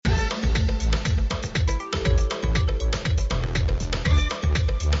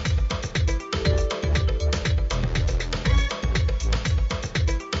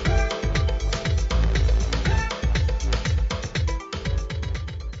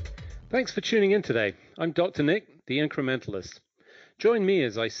Thanks for tuning in today. I'm Dr. Nick, the Incrementalist. Join me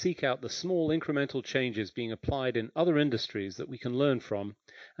as I seek out the small incremental changes being applied in other industries that we can learn from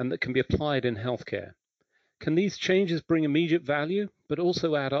and that can be applied in healthcare. Can these changes bring immediate value, but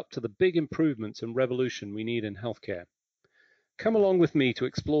also add up to the big improvements and revolution we need in healthcare? Come along with me to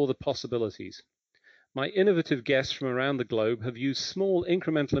explore the possibilities. My innovative guests from around the globe have used small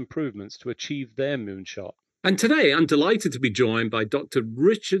incremental improvements to achieve their moonshot. And today I'm delighted to be joined by Dr.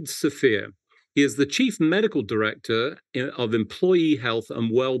 Richard Safir. He is the Chief Medical Director of Employee Health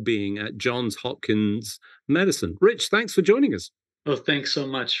and Wellbeing at Johns Hopkins Medicine. Rich, thanks for joining us. Oh, thanks so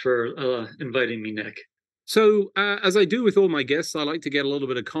much for inviting me, Nick. So, as I do with all my guests, I like to get a little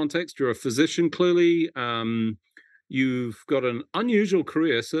bit of context. You're a physician, clearly. You've got an unusual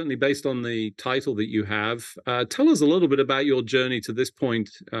career, certainly based on the title that you have. Tell us a little bit about your journey to this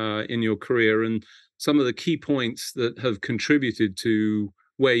point in your career and some of the key points that have contributed to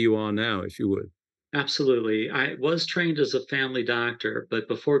where you are now, if you would. Absolutely. I was trained as a family doctor, but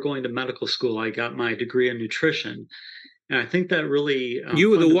before going to medical school, I got my degree in nutrition. And I think that really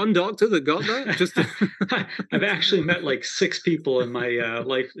You were the one doctor that got that? Just I've actually met like six people in my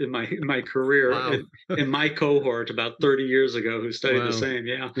life in my career Wow. in my cohort about 30 years ago who studied Wow. the same.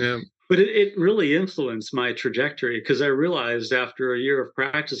 Yeah. Yeah. But it really influenced my trajectory because I realized after a year of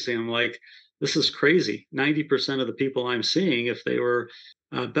practicing, I'm like, this is crazy. 90% of the people I'm seeing, if they were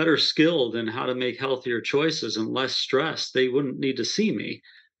better skilled in how to make healthier choices and less stressed, they wouldn't need to see me.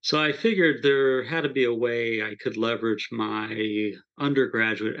 So I figured there had to be a way I could leverage my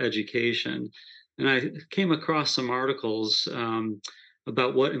undergraduate education. And I came across some articles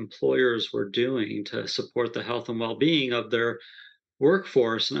about what employers were doing to support the health and well-being of their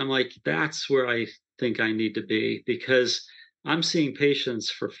workforce. And I'm like, that's where I think I need to be because I'm seeing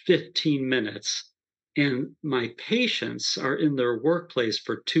patients for 15 minutes and my patients are in their workplace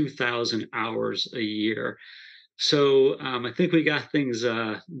for 2,000 hours a year. So I think we got things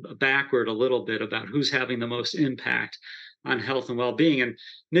backward a little bit about who's having the most impact on health and well-being. And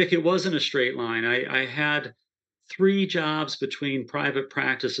Nick, it wasn't a straight line. I had three jobs between private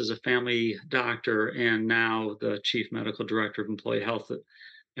practice as a family doctor and now the chief medical director of employee health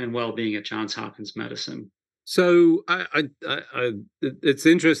and well-being at Johns Hopkins Medicine. So it's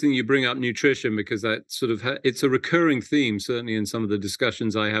interesting you bring up nutrition because that sort of it's a recurring theme, certainly in some of the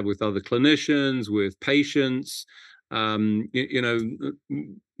discussions I have with other clinicians, with patients.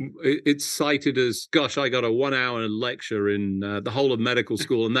 It's cited as, gosh, I got a 1 hour lecture in the whole of medical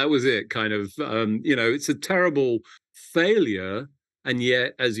school, and that was it. Kind of, it's a terrible failure, and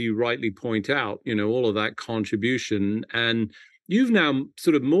yet, as you rightly point out, all of that contribution and you've now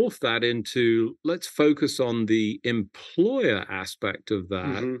sort of morphed that into let's focus on the employer aspect of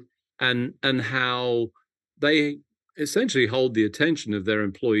that Mm-hmm. and how they essentially hold the attention of their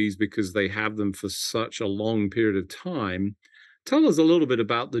employees because they have them for such a long period of time. Tell us a little bit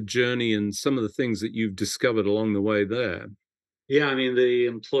about the journey and some of the things that you've discovered along the way there. Yeah, I mean, the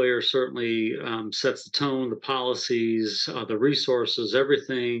employer certainly sets the tone, the policies, the resources,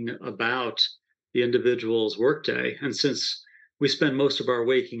 everything about the individual's workday. And since we spend most of our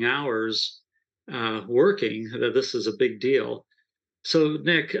waking hours working, this is a big deal. So,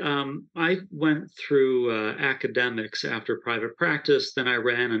 Nick, I went through academics after private practice. Then I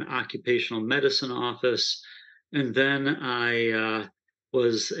ran an occupational medicine office. And then I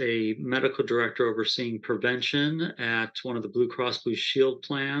was a medical director overseeing prevention at one of the Blue Cross Blue Shield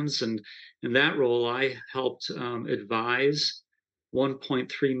plans. And in that role, I helped advise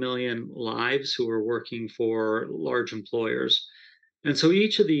 1.3 million lives who were working for large employers. And so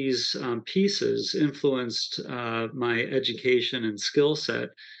each of these pieces influenced my education and skill set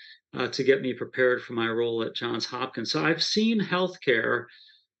to get me prepared for my role at Johns Hopkins. So I've seen healthcare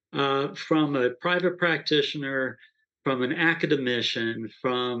from a private practitioner, from an academician,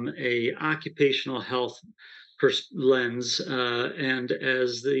 from a occupational health lens, and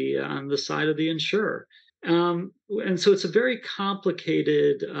as the on the side of the insurer. And so it's a very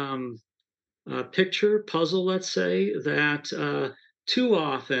complicated picture, puzzle, let's say, that too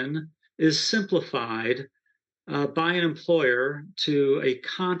often is simplified by an employer to a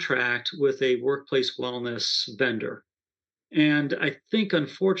contract with a workplace wellness vendor. And I think,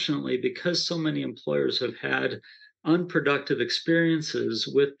 unfortunately, because so many employers have had unproductive experiences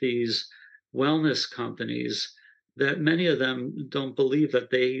with these wellness companies, that many of them don't believe that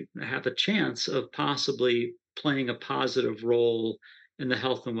they have a chance of possibly playing a positive role in the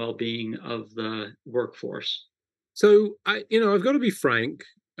health and well-being of the workforce. So I've got to be frank.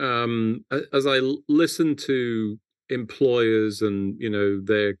 As I listen to employers and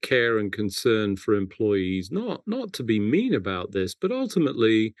their care and concern for employees, not to be mean about this, but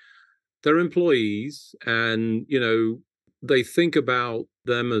ultimately they're employees, and they think about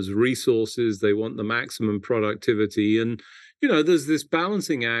them as resources. They want the maximum productivity, and there's this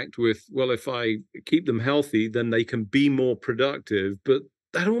balancing act with, well, if I keep them healthy, then they can be more productive. But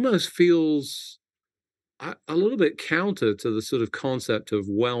that almost feels a little bit counter to the sort of concept of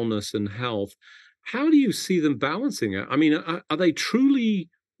wellness and health. How do you see them balancing it? I mean, are they truly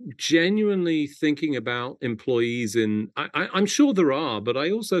genuinely thinking about employees I'm sure there are, but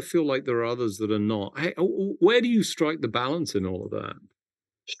I also feel like there are others that are not. Where do you strike the balance in all of that?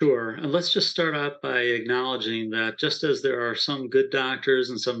 Sure. And let's just start out by acknowledging that just as there are some good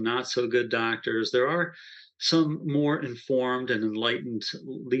doctors and some not so good doctors, there are some more informed and enlightened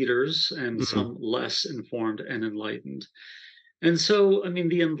leaders and Mm, some less informed and enlightened. And so, I mean,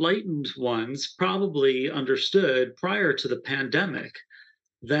 the enlightened ones probably understood prior to the pandemic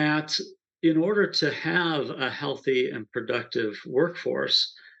that in order to have a healthy and productive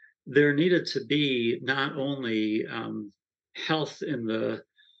workforce, there needed to be not only health in the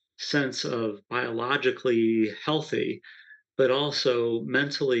sense of biologically healthy, but also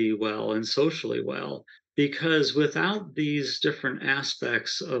mentally well and socially well. Because without these different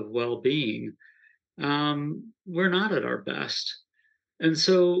aspects of well being, we're not at our best. And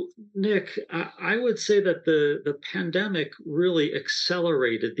so, Nick, I would say that the pandemic really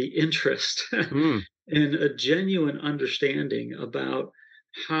accelerated the interest mm. in a genuine understanding about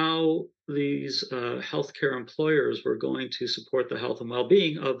how these healthcare employers were going to support the health and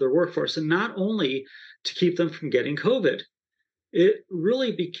well-being of their workforce, and not only to keep them from getting COVID. It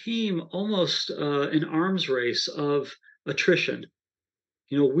really became almost an arms race of attrition.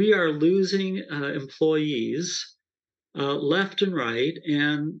 We are losing employees left and right.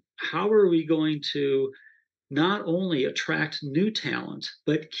 And how are we going to not only attract new talent,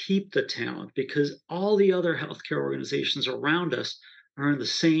 but keep the talent? Because all the other healthcare organizations around us are in the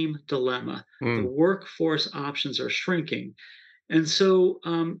same dilemma. The Mm. workforce options are shrinking. And so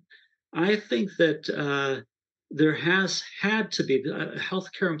I think that there has had to be,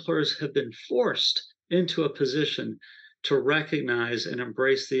 healthcare employers have been forced into a position to recognize and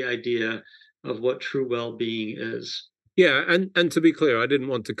embrace the idea of what true well being is. Yeah, and to be clear, I didn't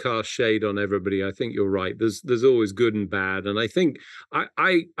want to cast shade on everybody. I think you're right. There's always good and bad, and I think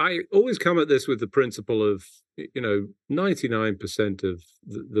I always come at this with the principle of 99% of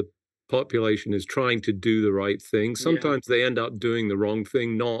the population is trying to do the right thing. Yeah. Sometimes they end up doing the wrong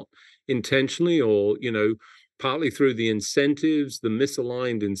thing, not intentionally, or partly through the incentives, the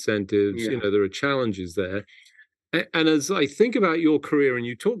misaligned incentives. Yeah. There are challenges there. And as I think about your career, and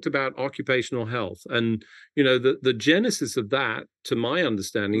you talked about occupational health, and the genesis of that, to my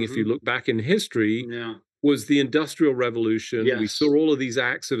understanding, if you Hmm. look back in history, Yeah. was the Industrial Revolution. We saw Yes. all of these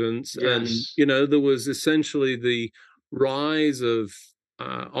accidents, and Yes. there was essentially the rise of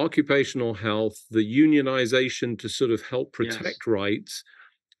occupational health, the unionization to sort of help Yes. protect rights,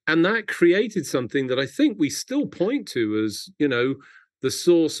 and that created something that I think we still point to as the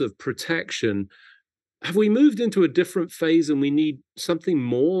source of protection. Have we moved into a different phase and we need something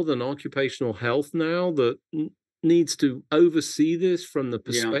more than occupational health now that needs to oversee this from the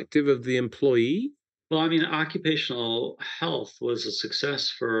Yeah. perspective of the employee? Well, I mean, occupational health was a success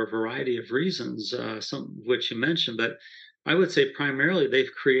for a variety of reasons, some of which you mentioned, but I would say primarily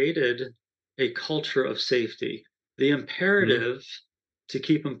they've created a culture of safety. The Mm, imperative to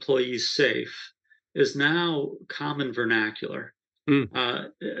keep employees safe is now common vernacular, mm.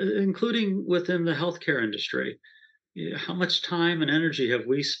 including within the healthcare industry. How much time and energy have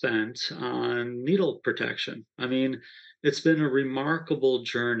we spent on needle protection? I mean, it's been a remarkable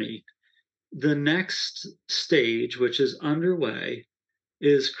journey. The next stage, which is underway,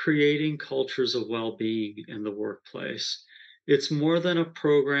 is creating cultures of well being in the workplace. It's more than a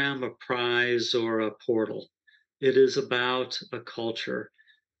program, a prize, or a portal. It is about a culture,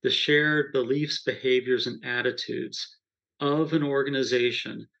 the shared beliefs, behaviors, and attitudes of an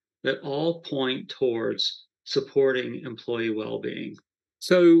organization that all point towards supporting employee well being.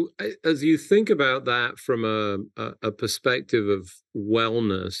 So, as you think about that from a perspective of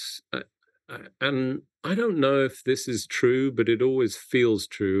wellness, and I don't know if this is true, but it always feels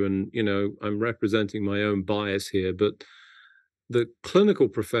true. And, I'm representing my own bias here, but the clinical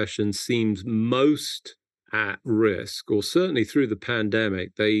profession seems most at risk, or certainly through the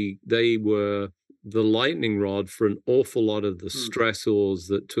pandemic, they were the lightning rod for an awful lot of the Hmm. stressors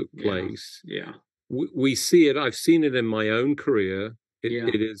that took Yeah. place. Yeah. We see it. I've seen it in my own career. Yeah.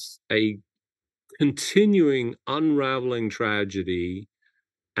 It is a continuing unraveling tragedy.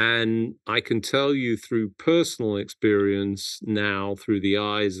 And I can tell you through personal experience now, through the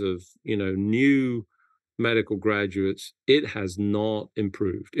eyes of, new medical graduates, it has not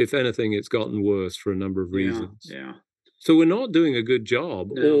improved. If anything, it's gotten worse for a number of reasons. Yeah. So we're not doing a good job.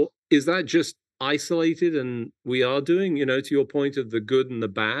 No. Or is that just isolated and we are doing, to your point of the good and the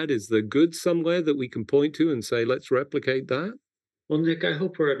bad? Is there good somewhere that we can point to and say, let's replicate that? Well, Nick, I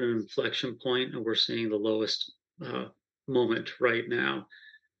hope we're at an inflection point and we're seeing the lowest moment right now.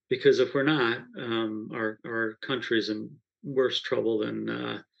 Because if we're not, our country's in worse trouble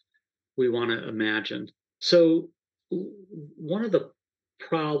than we want to imagine. So, one of the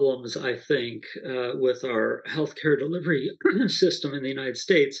problems I think with our healthcare delivery system in the United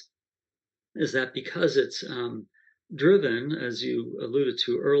States is that because it's driven, as you alluded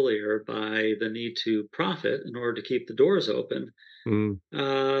to earlier, by the need to profit in order to keep the doors open,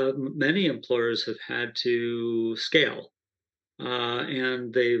 many employers have had to scale.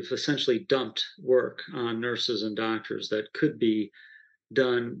 And they've essentially dumped work on nurses and doctors that could be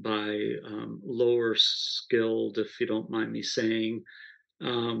done by lower skilled, if you don't mind me saying,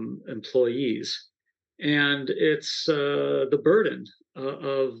 employees. And it's the burden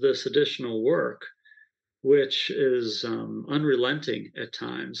of this additional work, which is unrelenting at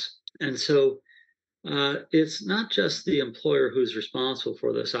times. And so it's not just the employer who's responsible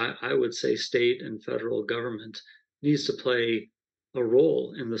for this. I would say state and federal government needs to play a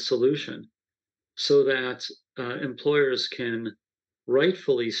role in the solution so that employers can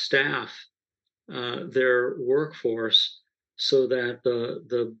rightfully staff their workforce so that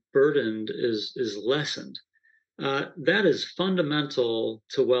the burden is lessened. That is fundamental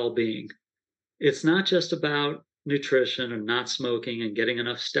to well-being. It's not just about nutrition and not smoking and getting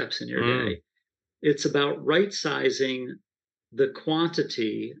enough steps in your day. It's about right sizing the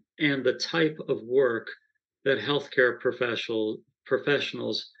quantity and the type of work that healthcare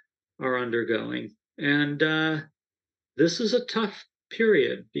professionals are undergoing. And this is a tough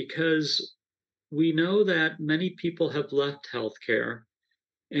period because we know that many people have left healthcare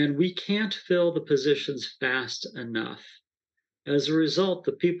and we can't fill the positions fast enough. As a result,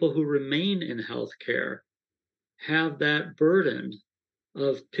 the people who remain in healthcare have that burden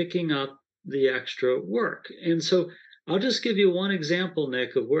of picking up the extra work. And so I'll just give you one example,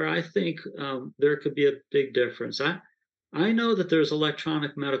 Nick, of where I think there could be a big difference. I know that there's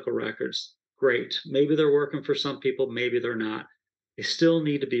electronic medical records. Great. Maybe they're working for some people, maybe they're not. They still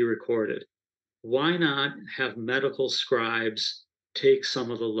need to be recorded. Why not have medical scribes take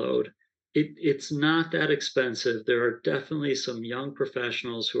some of the load? It's not that expensive. There are definitely some young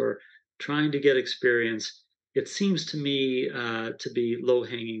professionals who are trying to get experience. It seems to me to be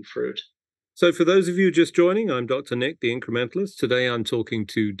low-hanging fruit. So for those of you just joining, I'm Dr. Nick, the Incrementalist. Today I'm talking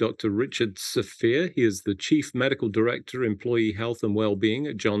to Dr. Richard Safir. He is the Chief Medical Director, Employee Health and Wellbeing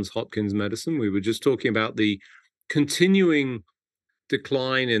at Johns Hopkins Medicine. We were just talking about the continuing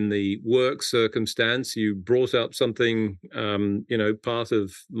decline in the work circumstance. You brought up something, part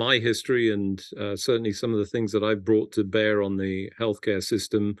of my history and certainly some of the things that I've brought to bear on the healthcare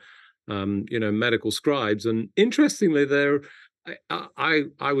system, medical scribes. And interestingly,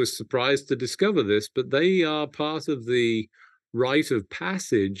 I was surprised to discover this, but they are part of the rite of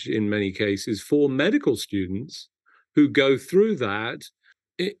passage in many cases for medical students who go through that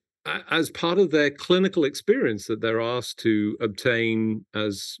as part of their clinical experience that they're asked to obtain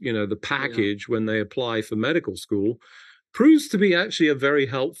as, the package when they apply for medical school. Proves to be actually a very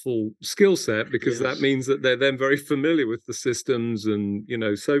helpful skill set because that means that they're then very familiar with the systems and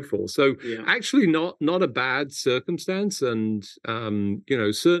so forth. So actually not a bad circumstance, and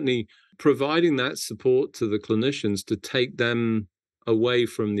certainly providing that support to the clinicians to take them away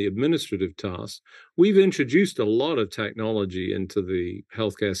from the administrative tasks. We've introduced a lot of technology into the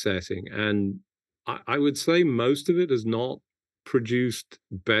healthcare setting, and I would say most of it has not produced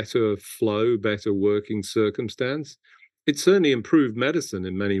better flow, better working circumstance. It's certainly improved medicine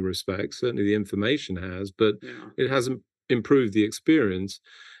in many respects. Certainly the information has, but it hasn't improved the experience.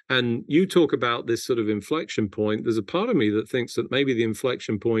 And you talk about this sort of inflection point. There's a part of me that thinks that maybe the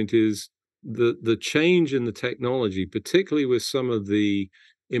inflection point is the change in the technology, particularly with some of the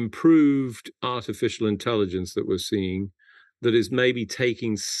improved artificial intelligence that we're seeing, that is maybe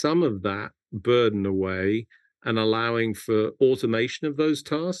taking some of that burden away and allowing for automation of those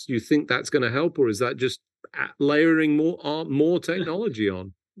tasks. Do you think that's going to help, or is that just layering more technology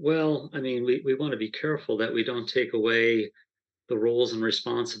on? Well, I mean, we want to be careful that we don't take away the roles and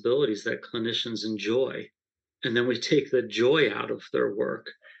responsibilities that clinicians enjoy, and then we take the joy out of their work.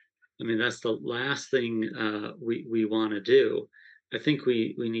 I mean, that's the last thing we want to do. I think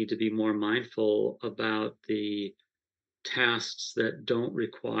we need to be more mindful about the tasks that don't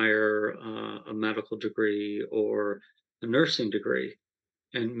require a medical degree or a nursing degree.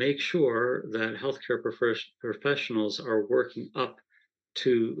 and make sure that healthcare professionals are working up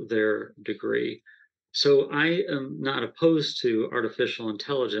to their degree. So I am not opposed to artificial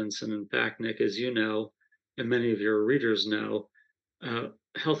intelligence. And in fact, Nick, as you know, and many of your readers know, uh,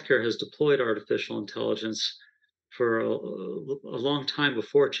 healthcare has deployed artificial intelligence for a long time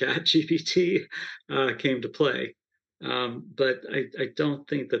before ChatGPT came to play. But I don't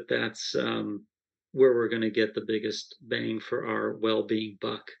think that that's where we're going to get the biggest bang for our well-being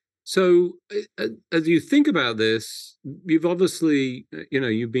buck. So, as you think about this, you've obviously,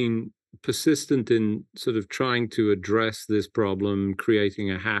 you've been persistent in sort of trying to address this problem,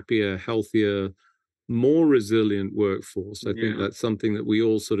 creating a happier, healthier, more resilient workforce. I think Yeah, that's something that we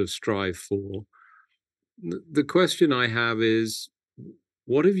all sort of strive for. The question I have is,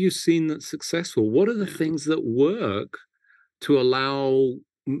 what have you seen that's successful? What are the yeah, things that work to allow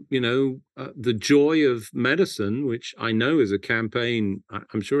the joy of medicine, which I know is a campaign.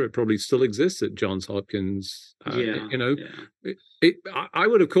 I'm sure it probably still exists at Johns Hopkins. yeah, yeah, I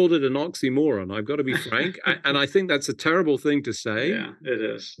would have called it an oxymoron. I've got to be frank, and I think that's a terrible thing to say, yeah. It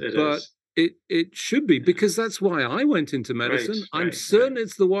is. It but is. it should be, Yeah. because that's why I went into Right, medicine. I'm right, right, certain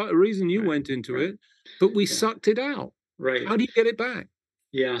it's the reason you right, went into right. it, but we Yeah, sucked it out. right. How do you get it back?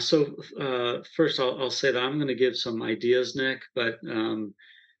 Yeah. So first, I'll say that I'm going to give some ideas, Nick, but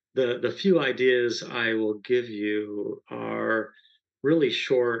the few ideas I will give you are really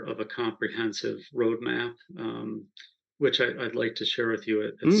short of a comprehensive roadmap, which I'd like to share with you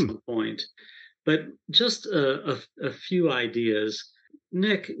at Mm, some point. But just a few ideas.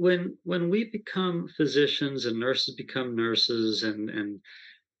 Nick, when we become physicians and nurses become nurses and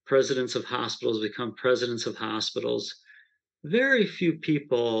presidents of hospitals become presidents of hospitals, very few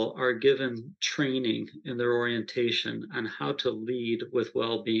people are given training in their orientation on how to lead with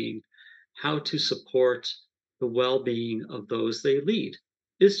well-being, how to support the well-being of those they lead.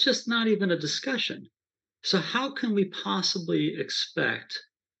 It's just not even a discussion. So how can we possibly expect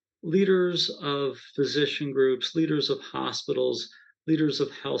leaders of physician groups, leaders of hospitals, leaders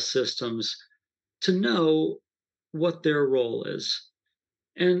of health systems to know what their role is?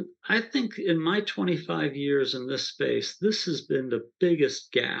 And I think in my 25 years in this space, this has been the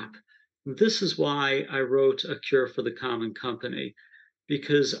biggest gap. This is why I wrote A Cure for the Common Company,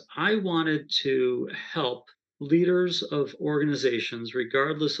 because I wanted to help leaders of organizations,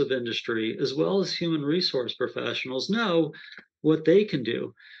 regardless of industry, as well as human resource professionals, know what they can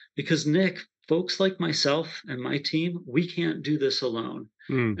do. Because, Nick, folks like myself and my team, we can't do this alone.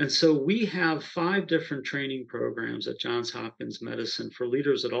 mm, And so we have 5 different training programs at Johns Hopkins Medicine for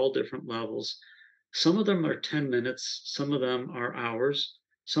leaders at all different levels. Some of them are 10 minutes, some of them are hours,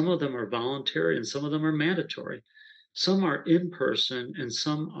 some of them are voluntary, and some of them are mandatory. Some are in person, and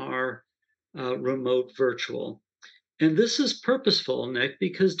some are remote virtual. And this is purposeful, Nick,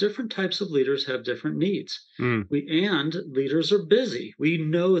 because different types of leaders have different needs. mm. And leaders are busy. We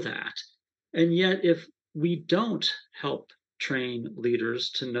know that. And yet, if we don't help train leaders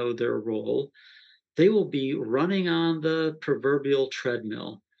to know their role, they will be running on the proverbial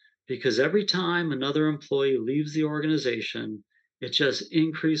treadmill, because every time another employee leaves the organization, it just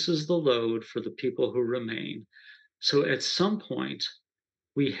increases the load for the people who remain. So at some point,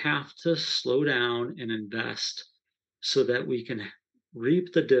 we have to slow down and invest so that we can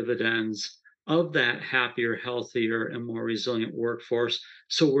reap the dividends of that happier, healthier, and more resilient workforce.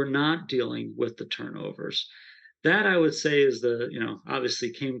 So we're not dealing with the turnovers. That I would say is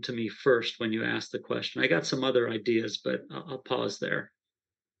obviously came to me first when you asked the question. I got some other ideas, but I'll pause there.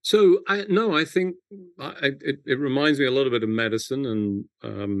 So I think it reminds me a little bit of medicine, and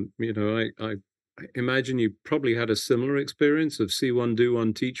I imagine you probably had a similar experience of see one, do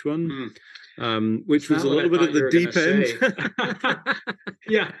one, teach one, Hmm. which It's was not a what I little bit thought at you the were going to deep end. say.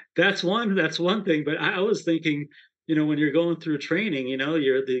 Yeah, that's one thing. But I was thinking, when you're going through training,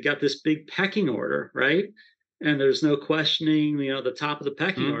 you got this big pecking order, right? And there's no questioning, the top of the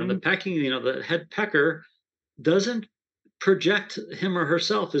pecking order. And the Hmm. pecking, the head pecker doesn't project him or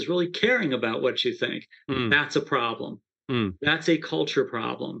herself as really caring about what you think. Mm, That's a problem. mm. That's a culture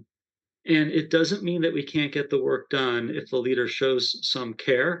problem. And it doesn't mean that we can't get the work done if the leader shows some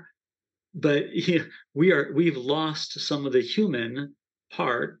care, but we've lost some of the human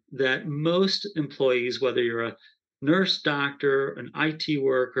part that most employees, whether you're a nurse, doctor, an IT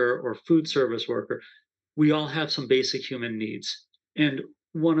worker, or food service worker, we all have some basic human needs. And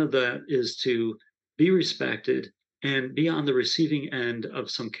one of that is to be respected and be on the receiving end of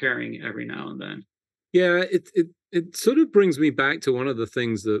some caring every now and then. Yeah, it sort of brings me back to one of the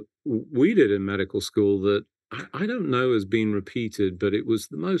things that we did in medical school that I don't know has been repeated, but it was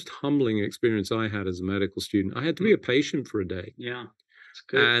the most humbling experience I had as a medical student. I had to be Hmm. a patient for a day. Yeah. It's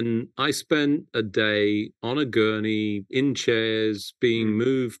good. And I spent a day on a gurney in chairs being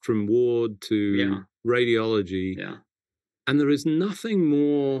moved from ward to radiology. Yeah. And there is nothing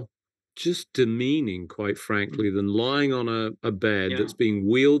more just demeaning, quite frankly, than lying on a bed that's being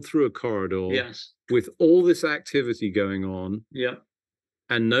wheeled through a corridor with all this activity going on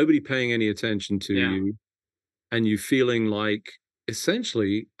and nobody paying any attention to you, and you feeling like,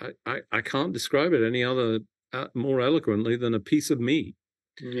 essentially, I can't describe it any other more eloquently than a piece of meat.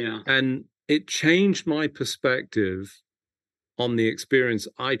 And it changed my perspective on the experience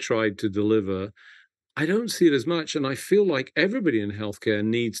I tried to deliver. I don't see it as much, and I feel like everybody in healthcare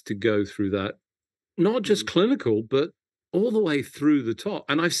needs to go through that, not just clinical, but all the way through the top.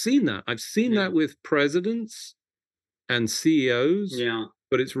 And I've seen that. I've seen that with presidents and CEOs,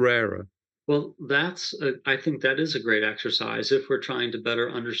 but it's rarer. Well, I think that is a great exercise if we're trying to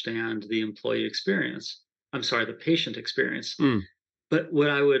better understand the employee experience. I'm sorry, the patient experience. But what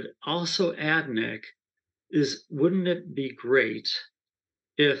I would also add, Nick, is wouldn't it be great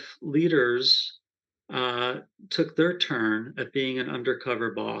if leaders took their turn at being an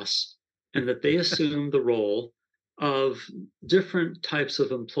undercover boss and that they assumed the role of different types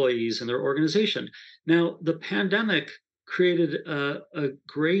of employees in their organization? Now, the pandemic created a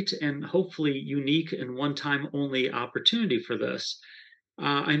great and hopefully unique and one-time only opportunity for this.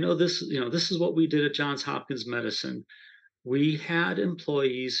 I know this, this is what we did at Johns Hopkins Medicine. We had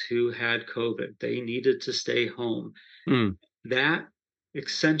employees who had COVID. They needed to stay home. That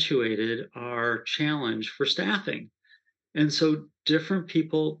accentuated our challenge for staffing. And so different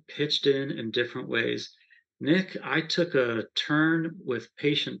people pitched in different ways. Nick, I took a turn with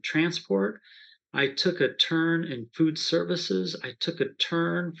patient transport. I took a turn in food services. I took a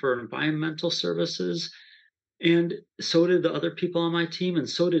turn for environmental services. And so did the other people on my team, and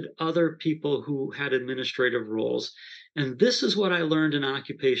so did other people who had administrative roles. And this is what I learned in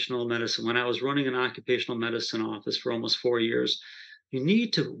occupational medicine when I was running an occupational medicine office for almost 4 years. You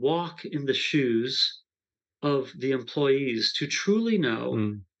need to walk in the shoes of the employees to truly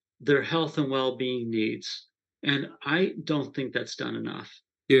know their health and well-being needs. And I don't think that's done enough.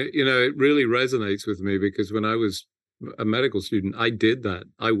 Yeah, it really resonates with me because when I was a medical student, I did that.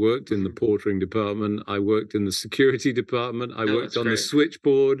 I worked in the portering department. I worked in the security department. I worked on the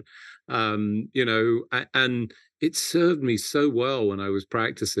switchboard, and it served me so well when I was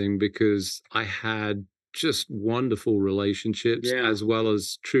practicing because I had just wonderful relationships as well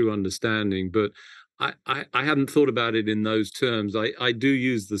as true understanding. But I hadn't thought about it in those terms. I do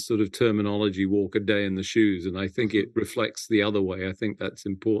use the sort of terminology "walk a day in the shoes," and I think it reflects the other way. I think that's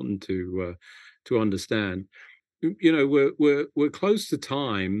important to understand. We're close to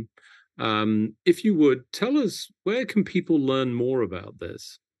time. If you would tell us, where can people learn more about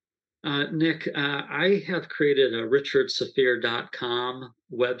this? Nick, I have created a richardsafir.com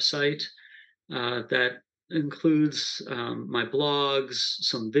website that includes my blogs,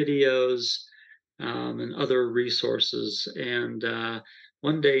 some videos, and other resources. And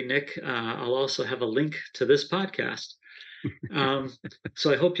one day, Nick, I'll also have a link to this podcast.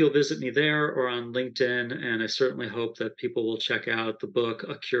 So I hope you'll visit me there or on LinkedIn, and I certainly hope that people will check out the book,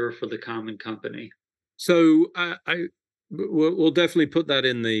 A Cure for the Common Company. So we'll definitely put that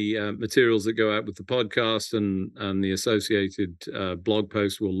in the materials that go out with the podcast, and the associated blog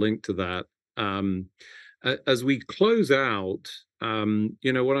post will link to that. As we close out,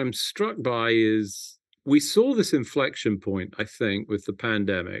 what I'm struck by is we saw this inflection point, I think, with the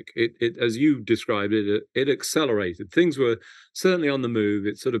pandemic. It as you described it, it accelerated. Things were certainly on the move.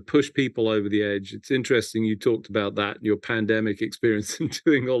 It sort of pushed people over the edge. It's interesting you talked about that, your pandemic experience and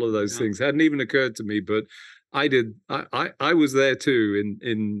doing all of those things. Hadn't even occurred to me, but I did. I was there too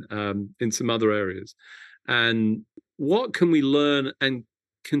in some other areas. And what can we learn and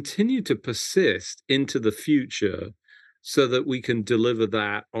continue to persist into the future so that we can deliver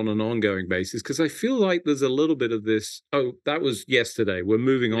that on an ongoing basis? Because I feel like there's a little bit of this, that was yesterday, we're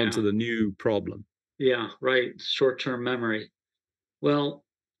moving on to the new problem. Yeah, right. Short-term memory. Well,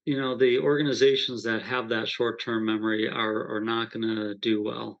 the organizations that have that short-term memory are not going to do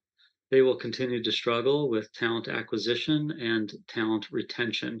well. They will continue to struggle with talent acquisition and talent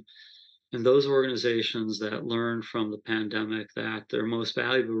retention. And those organizations that learn from the pandemic that their most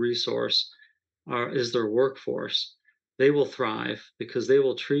valuable resource is their workforce, they will thrive because they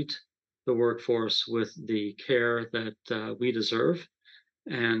will treat the workforce with the care that we deserve,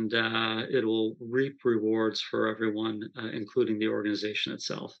 and it will reap rewards for everyone, including the organization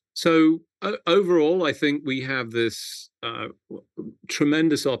itself. So overall, I think we have this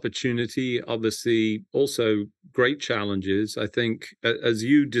tremendous opportunity, obviously also great challenges. I think, as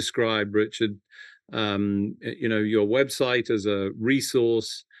you described, Richard, your website as a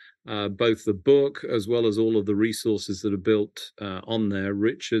resource, both the book as well as all of the resources that are built on there.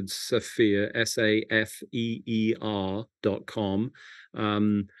 Richard Safeer, SAFEER.com.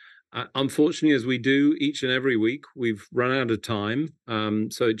 Unfortunately, as we do each and every week, we've run out of time.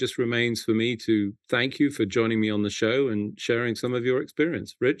 So it just remains for me to thank you for joining me on the show and sharing some of your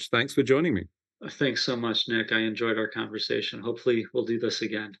experience. Rich, thanks for joining me. Thanks so much, Nick. I enjoyed our conversation. Hopefully, we'll do this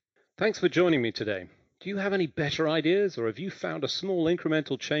again. Thanks for joining me today. Do you have any better ideas, or have you found a small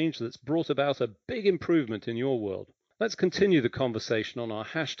incremental change that's brought about a big improvement in your world? Let's continue the conversation on our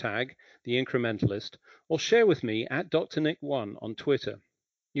hashtag, The Incrementalist, or share with me at Dr. Nick1 on Twitter.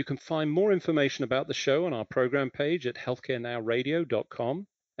 You can find more information about the show on our program page at healthcarenowradio.com.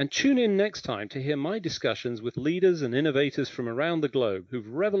 And tune in next time to hear my discussions with leaders and innovators from around the globe who've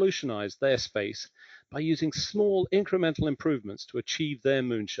revolutionized their space by using small incremental improvements to achieve their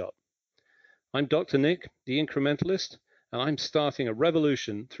moonshot. I'm Dr. Nick, the Incrementalist, and I'm starting a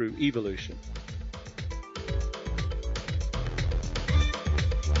revolution through evolution.